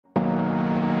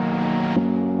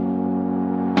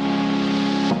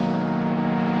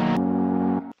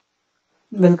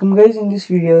Welcome guys, in this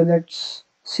video let's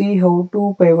see how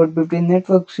to pivot between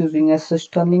networks using SSH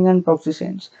tunneling and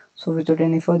Proxychains. So without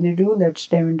any further ado, let's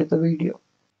dive into the video.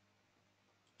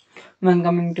 When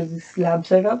coming to this lab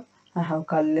setup, I have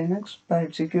Kali Linux,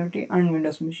 Parrot Security and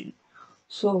Windows Machine.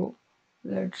 So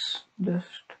let's just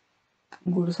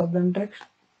go to Sublime Text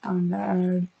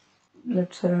and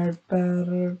let's add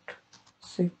Parrot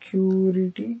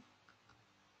Security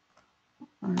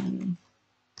and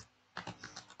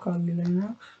Kali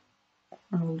Linux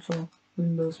and also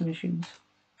Windows Machines.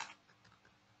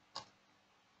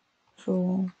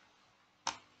 So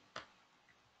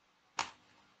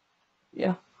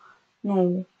yeah,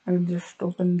 now I will just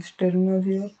open this terminal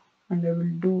here and I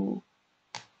will do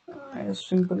a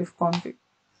simple if config.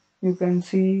 You can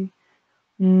see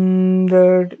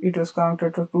that it was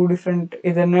connected to two different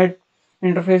Ethernet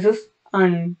interfaces,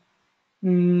 and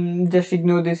just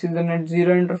ignore this Ethernet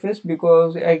 0 interface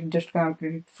because I just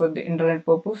connected it for the internet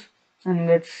purpose. And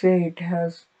let's say it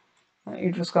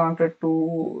was connected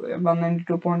to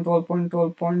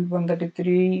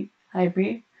 192.12.12.133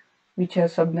 IP, which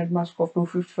has subnet mask of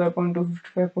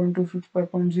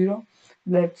 255.255.255.0.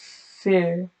 Let's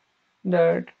say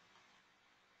that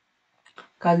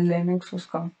Kali Linux was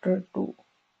connected to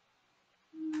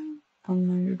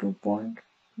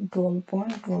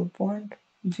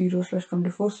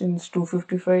 192.12.12.0/24, since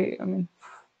 255,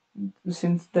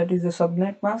 since that is a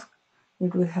subnet mask,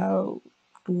 it will have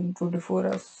 224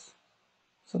 as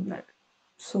subnet.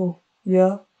 So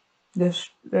yeah,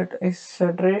 just that I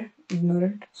said ignore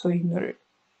it, so ignore it.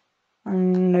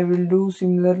 And I will do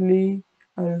similarly.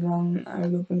 I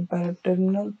will open Parrot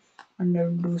terminal and I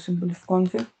will do simple if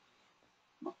config,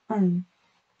 and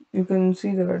you can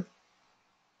see that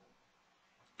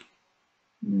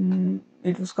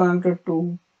it was connected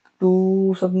to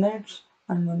two subnets,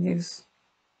 and one is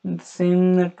in the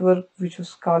same network which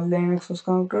was Kali Linux was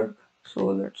connected. So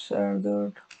let's add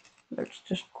that. Let's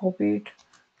just copy it.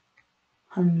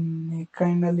 I'm a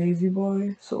kinda lazy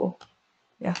boy, so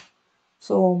yeah.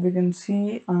 So we can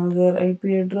see another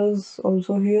IP address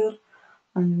also here,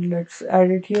 and let's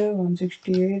add it here,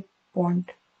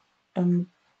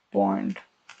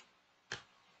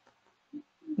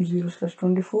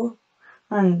 168.10.0/24.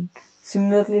 And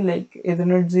similarly, like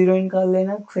Ethernet 0 in Kali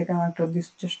Linux, I can enter this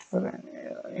just for an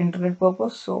internet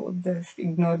purpose, so just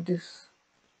ignore this.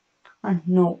 And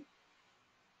now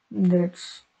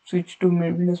let's switch to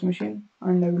Windows machine,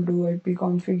 and I will do IP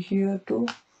config here too.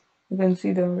 You can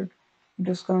see that it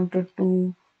is connected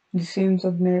to the same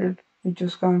subnet which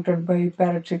is connected by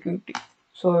Parrot Security.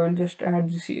 So I will just add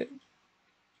this here.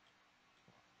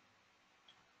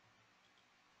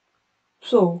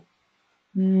 So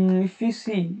if we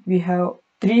see, we have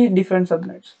three different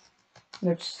subnets.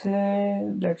 Let's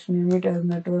name it as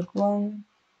network 1,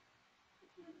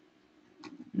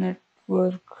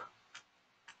 network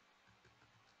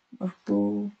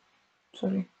 2,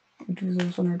 sorry, it is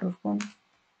also network 1,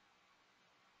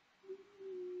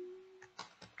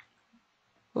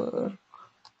 network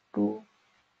 2,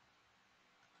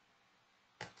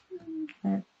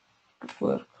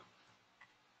 network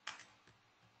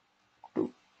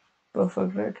 2.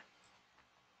 Perfect, right?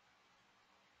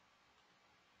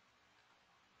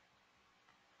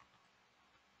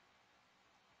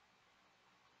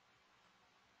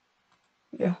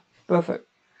 Yeah, perfect.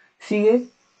 See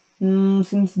guys,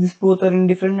 since these both are in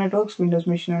different networks, Windows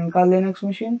machine and Kali Linux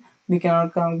machine, we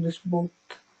cannot connect this both.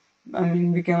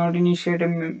 We cannot initiate a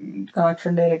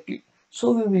connection directly.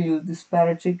 So we will use this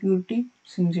Parrot security.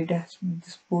 Since it has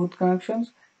this both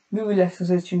connections, we will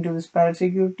SSH into this Parrot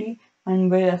security,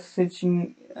 and by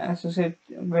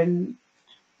while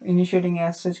initiating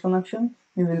a SSH connection,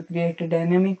 we will create a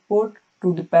dynamic port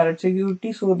to the Parrot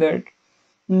security, so that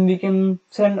we can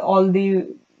transfer all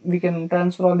the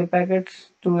packets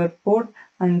to that port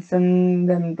and send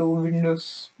them to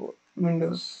Windows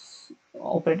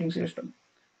operating system.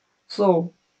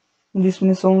 So this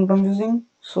may sound confusing,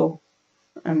 so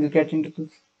I will get into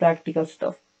the practical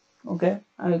stuff. Okay,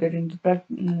 I will get into Kali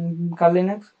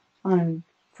Linux, and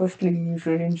firstly you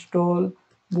should install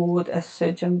both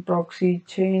SSH and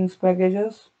Proxychains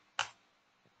packages,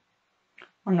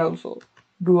 and also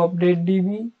do update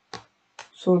DB,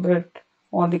 so that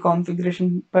all the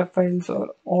configuration files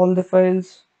or all the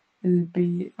files will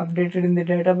be updated in the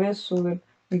database, so that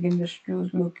we can just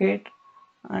use locate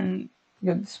and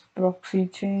get this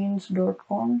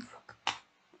proxychains.conf.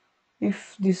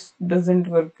 If this doesn't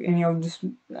work, any of these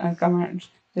commands,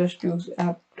 just use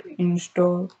apt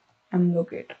install and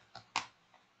locate.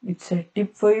 It's a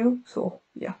tip for you. So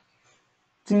yeah,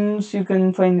 since you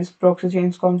can find this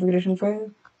Proxychains configuration file,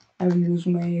 I will use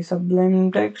my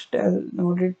Sublime Text as an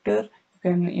editor. You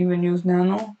can even use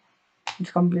nano.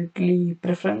 It's completely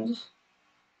preference.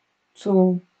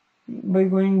 So by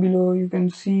going below, you can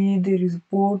see there is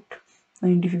port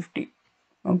 9050.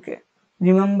 Okay,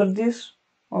 remember this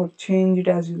or change it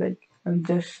as you like. I'll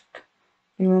just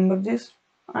remember this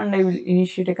and I will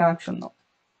initiate a connection now.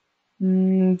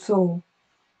 So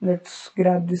let's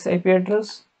grab this IP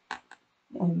address.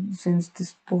 Since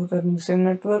this both are in the same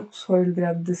network, so I will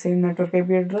grab the same network IP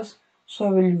address. So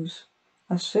I will use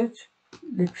SSH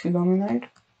Lixilominite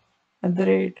at the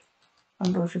rate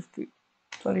control shift V.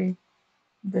 Sorry,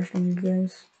 just a minute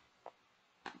guys.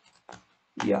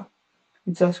 Yeah,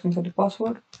 it's asking for the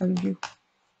password. I will give.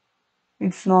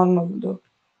 It's normal though,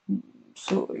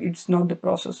 so it's not the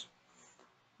process.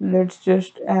 Let's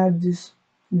just add this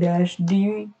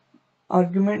 -d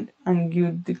argument and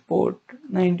give the port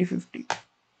 9050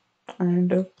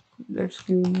 and let's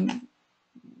give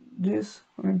this.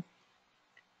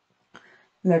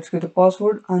 Let's give the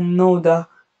password and now the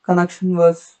connection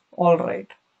was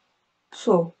alright.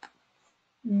 So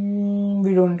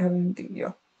we don't have anything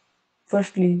here.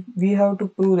 Firstly, we have to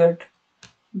prove that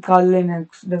Kali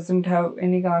Linux doesn't have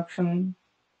any connection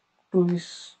to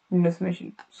this Windows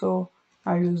machine. So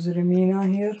I use Remina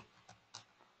here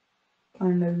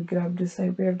and I will grab this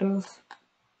IP address.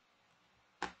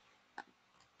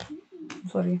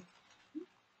 Sorry,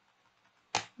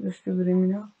 just use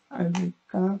Remina. I will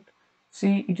connect.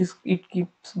 See, it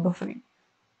keeps buffering.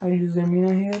 I will use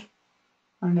Remina here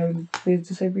and I will paste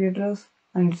this IP address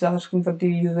and it's asking for the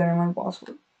username and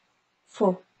password.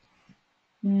 So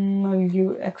I will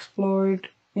give exploit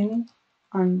in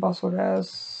and password as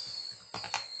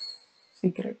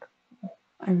secret.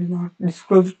 I will not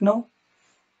disclose it now.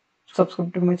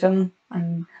 Subscribe to my channel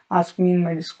and ask me in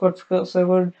my Discord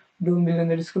server down below in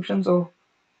the description so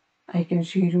I can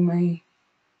share you my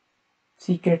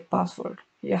secret password.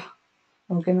 Yeah.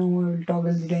 Okay, now I will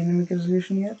toggle the dynamic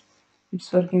resolution here.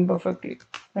 It's working perfectly,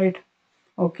 right?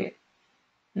 Okay.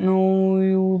 Now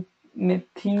you may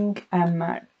think I'm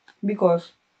mad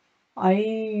because I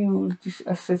use this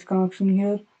SSH connection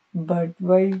here, but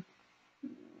why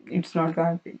it's not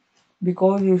connecting?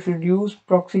 Because you should use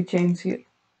Proxychains here.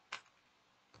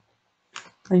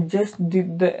 I just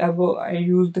did the above. I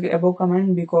used the above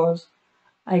command because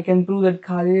I can prove that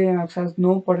Kali Linux has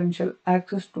no potential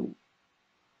access to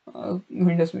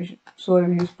Windows machine. So I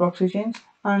will use Proxychains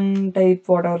and type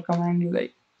whatever command you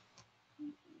like.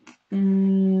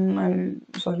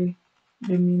 Sorry,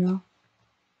 Remina,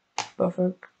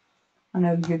 perfect, and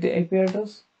I'll give the IP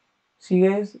address. See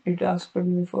guys, it asked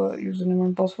me for username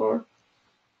and password.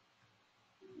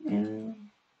 And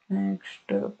next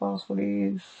password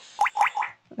is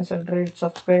I said right,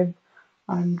 subscribe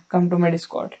and come to my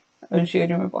Discord. I'll share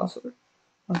you my password.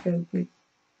 Okay, I'll click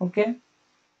okay,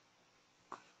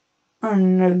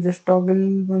 and I'll just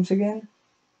toggle once again.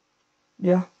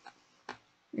 Yeah,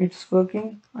 it's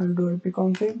working. I'll do IP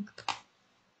config.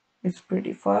 It's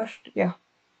pretty fast. Yeah.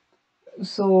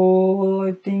 So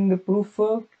I think the proof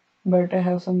worked, but I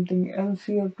have something else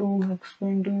here to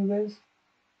explain to you guys.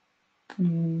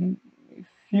 If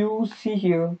you see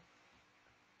here,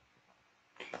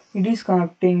 it is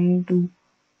connecting to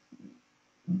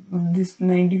this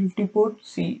 9050 port.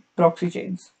 See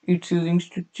Proxychains. It's using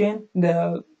strict chain. There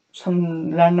are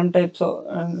some random types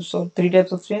of so three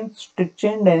types of chains: strict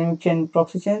chain, dynamic chain,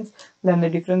 Proxychains. Then the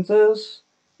differences.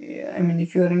 Yeah, I mean,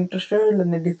 if you are interested, then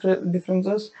the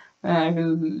differences. I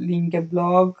will link a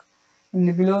blog in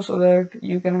the below so that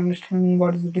you can understand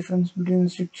what is the difference between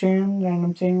strict chain,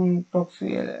 random chain,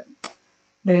 proxy,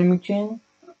 dynamic chain,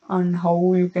 and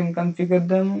how you can configure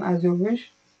them as you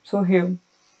wish. So here.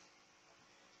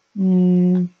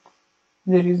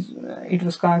 There is it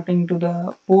was connecting to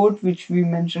the port which we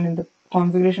mentioned in the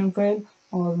configuration file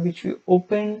or which we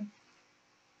opened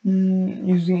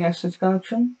using SSH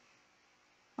connection,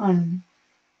 and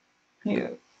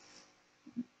here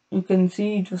you can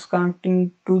see it was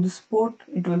connecting to this port.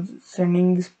 It was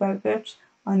sending these packets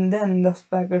and then those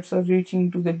packets are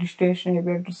reaching to the destination IP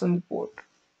address on the port.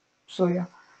 So yeah,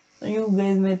 you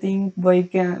guys may think why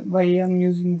I'm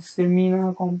using this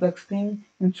Remina complex thing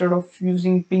instead of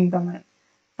using ping command.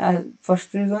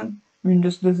 First reason,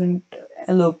 Windows doesn't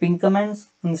allow ping commands,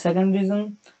 and the second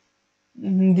reason,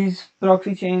 these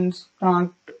proxy chains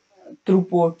connect through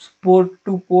ports, port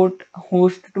to port,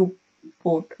 host to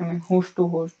port, I mean host to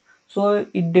host. So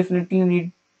it definitely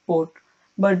need port,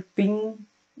 but ping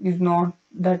is not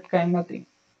that kind of thing.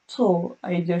 So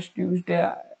I just used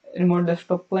a remote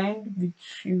desktop client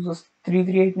which uses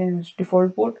 3389 as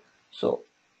default port, so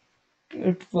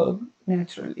it worked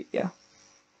naturally. Yeah.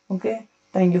 Okay,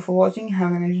 thank you for watching.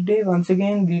 Have a nice day. Once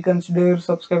again, reconsider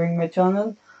subscribing my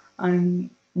channel and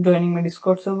joining my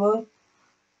Discord server.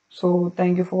 So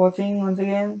thank you for watching once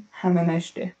again. Have a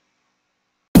nice day.